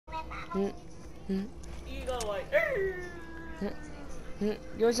You go like.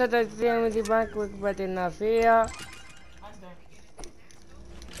 Yo sa tayo di ba quick button na fear.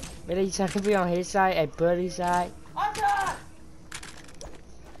 But he's trying to be on his side, at Buddy's side.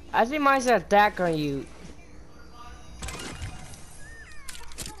 I think mine's an attack on you.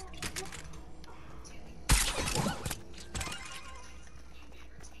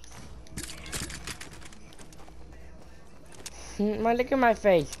 Man, look at my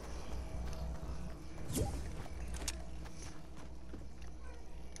face.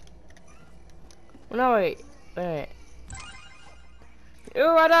 No, wait.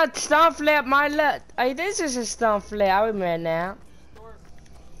 Ooh, I got stomp flip my left. Hey, this is a stomp flip. I remember now. What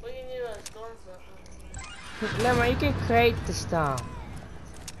do you need a storm flip? Lemon, you can create the stomp.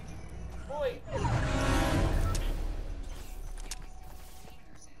 Boy.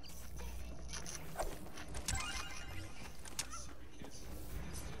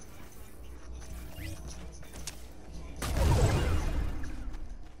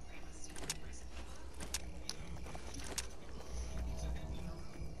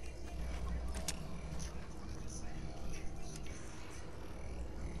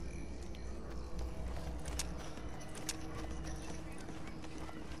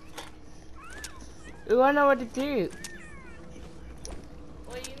 Ooh, I know what to do.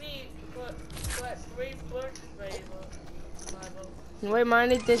 What you need to put 3 flirt sprays on my boat. Wait, man, I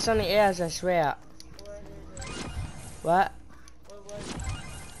need this on the ears, I swear. What?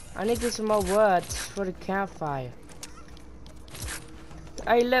 I need this more words for the campfire.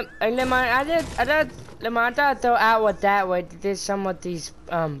 Hey, Lemon, I thought I'd throw out with that way to do some of these,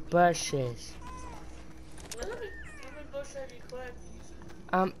 bushes. How many bushes have you clipped?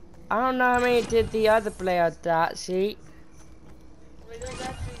 I don't know how many did the other player that, see? Wait, there's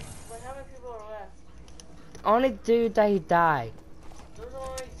actually, like, how many people are left? Only dude that he died. There's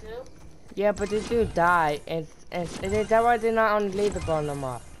only 2? Yeah, but the dude died, and that why they're not on the leaderboard no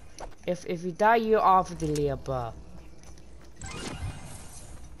more. If you die, you're off the leaderboard.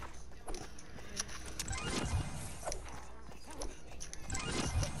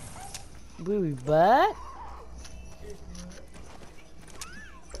 Booby butt?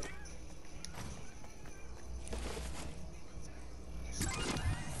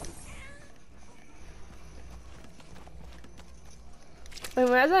 Wait,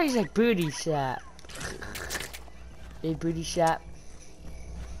 I thought you said booty shop. Hey, booty shop.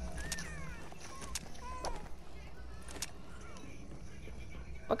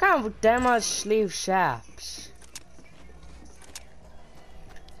 What kind of damage sleeve shops?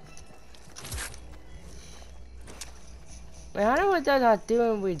 Wait, I don't know what those are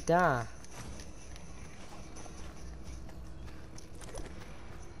doing with that.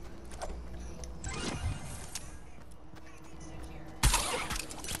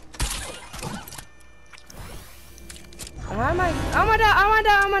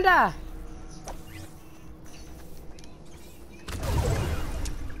 I'm gonna die.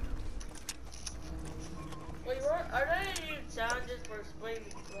 Wait, what? Are there any new challenges for spring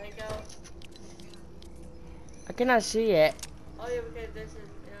breakout? I cannot see it. Oh yeah, because this is,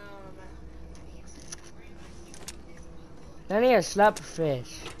 I need a slap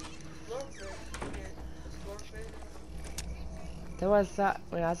fish. That was that.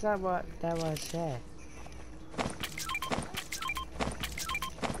 Wait, I thought what that was said.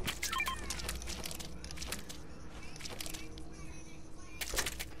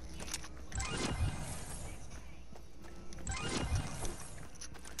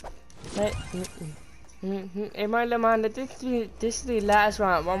 Hey, my man, this is the last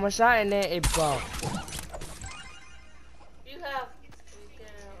one. One more shot and then it ball. You have.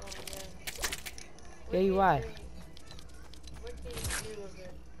 Yeah, you are. What can you do with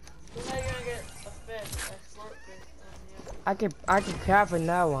it? So now you're gonna get a fish, a short fish. I can craft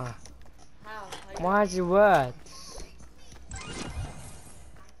another one. How? 100 words.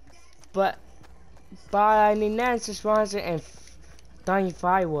 But I need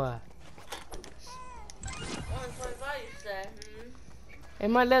 125 words. 125 you say?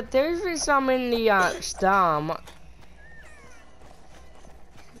 And my left, there's some in the storm.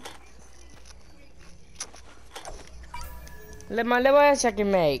 Let what else I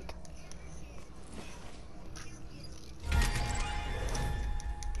can make.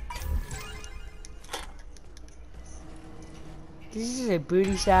 This is a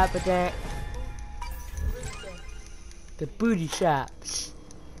booty shop, I think. The booty shops.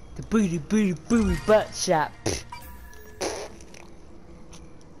 The booty butt shop.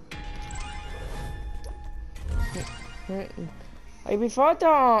 Hey, before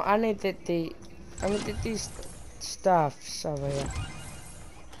that, I need these stuffs over here.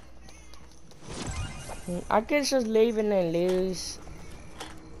 I can just leave and then lose.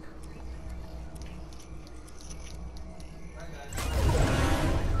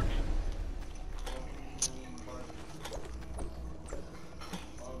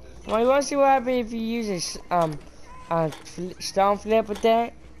 Well, you want to see what happens if you use this stone flip with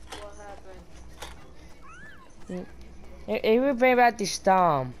that? What happened? It will bring back the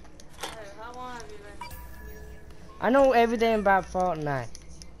storm. Hey, how long have you been? I know everything about Fortnite.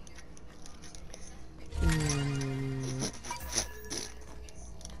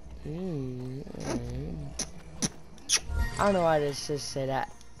 Mm. I don't know why this just say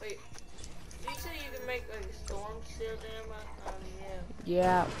that. Wait, you said you can make like a storm shield ammo?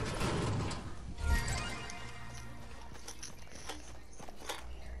 Yeah. Yeah.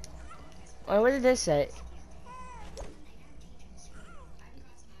 Wait, what did this say?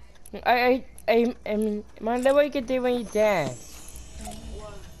 I mean, man, that's what you can do when you dance.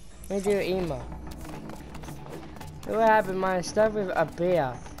 What? When you do emo. Look what happened, man. Stuff with a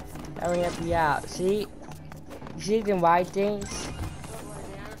bear. That will help you out. See? You see the white things? Oh,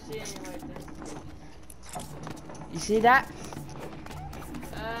 wait, I don't see any right there. You see that?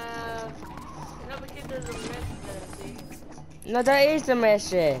 No, because there's a mess there, see? No, that is the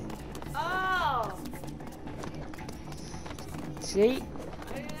message. Oh! See?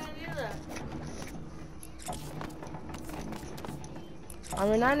 I didn't do that. I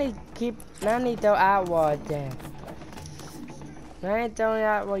mean, I need to throw outward then. I ain't throwing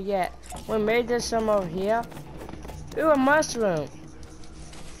outward yet. We made there's some over here. Ooh, a mushroom.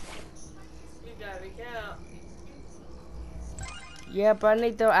 You gotta be careful. Yeah, but I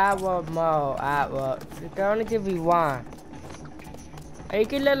need to outward more. Outward. You can only give me one. Or you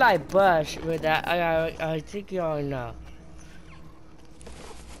can look like Bush with that. I think you all know.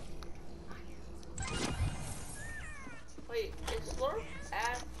 Wait, is Slurp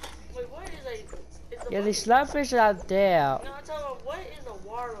at... Wait, what is a... Yeah, the slugfish out there. No, I'm talking about what is a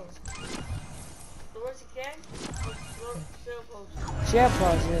Wartle? The what's it can? Shell potion. Share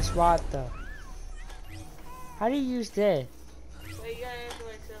potion is water. How do you use this? Wait, you gotta answer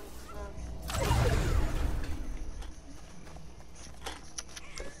myself.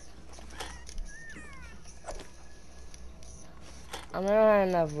 I don't have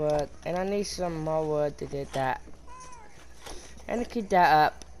enough wood, and I need some more wood to do that. And to keep that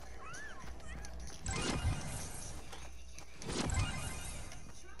up.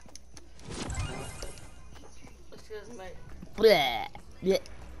 Excuse me. Bleh. Bleh.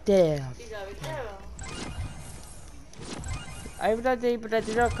 Damn. You gotta be careful. I even though but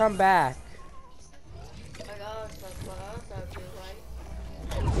they don't come back. Like other stuff, but other stuff too,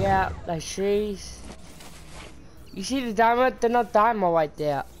 right? Yeah, like trees. You see the diamond? There's no diamond right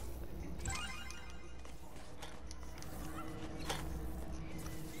there.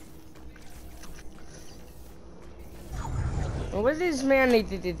 Well, what does this man need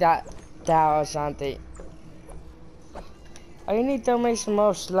to do that or something? Oh, you need to make some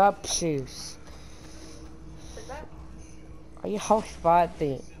more slurp shoes. Is that? Are you how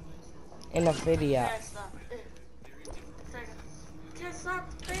fighting in the video? Can't stop. Can't stop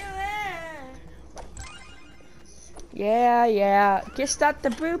feeling. Yeah. Can stop the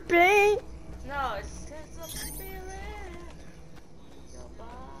pooping? No, it's can't stop feeling. Your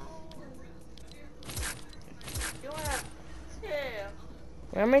body. You wanna chill.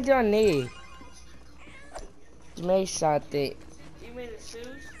 How many do I need? To make something. You mean the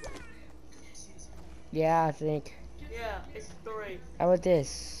shoes? Yeah, I think. Yeah, it's 3. How about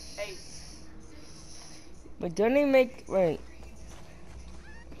this? 8. But don't even make. Wait.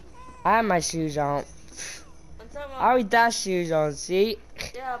 I have my shoes on. I'm talking I about. already got shoes on, see?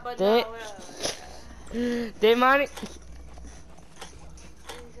 Yeah, but They- no. They money.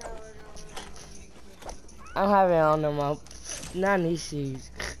 I don't have it on no more. None of these shoes.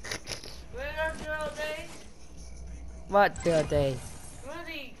 Remember the other day? What the other day? Remember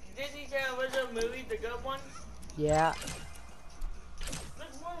the Disney Channel original movie, the good one? Yeah.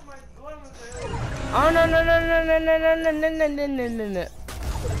 Look, one of my favorite. Oh no.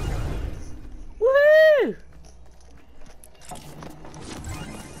 Woo!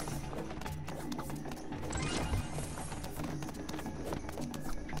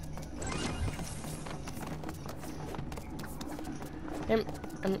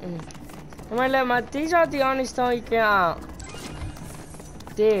 These are the only stone you can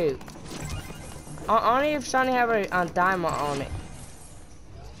do. Only if Sonny have a diamond on it.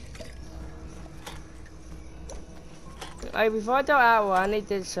 Like before I go out, I need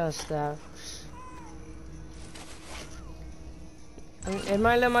to do some stuff. And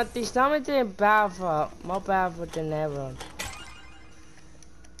my these diamonds are powerful, more powerful than ever.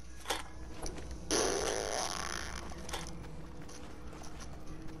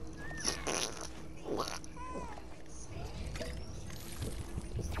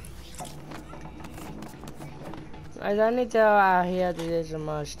 I don't need to go out here to do some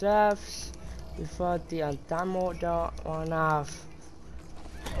more stuffs before the Dumbledore one off.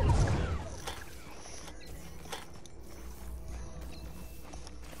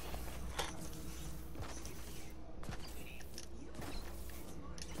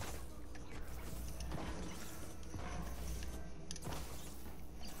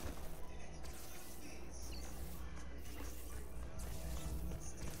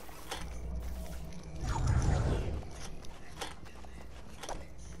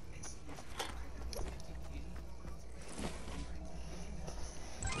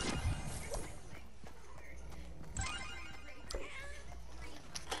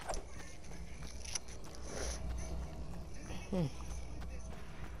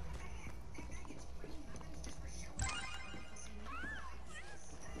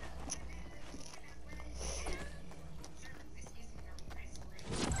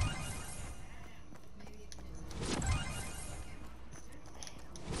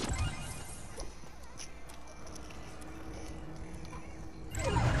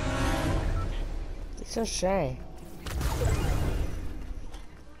 It's a shame.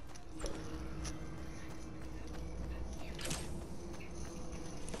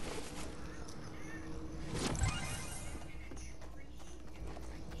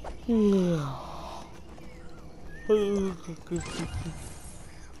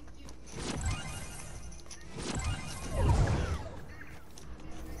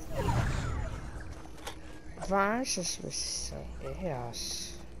 Francis was so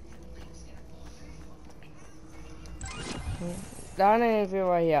yes. Down in if you're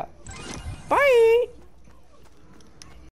right here. Bye!